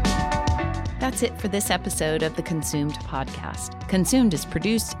 That's it for this episode of the Consumed podcast. Consumed is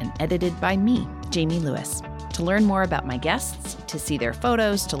produced and edited by me, Jamie Lewis. To learn more about my guests, to see their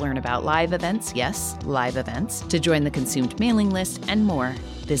photos, to learn about live events, yes, live events, to join the Consumed mailing list, and more,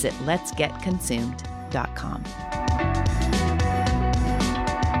 visit letsgetconsumed.com.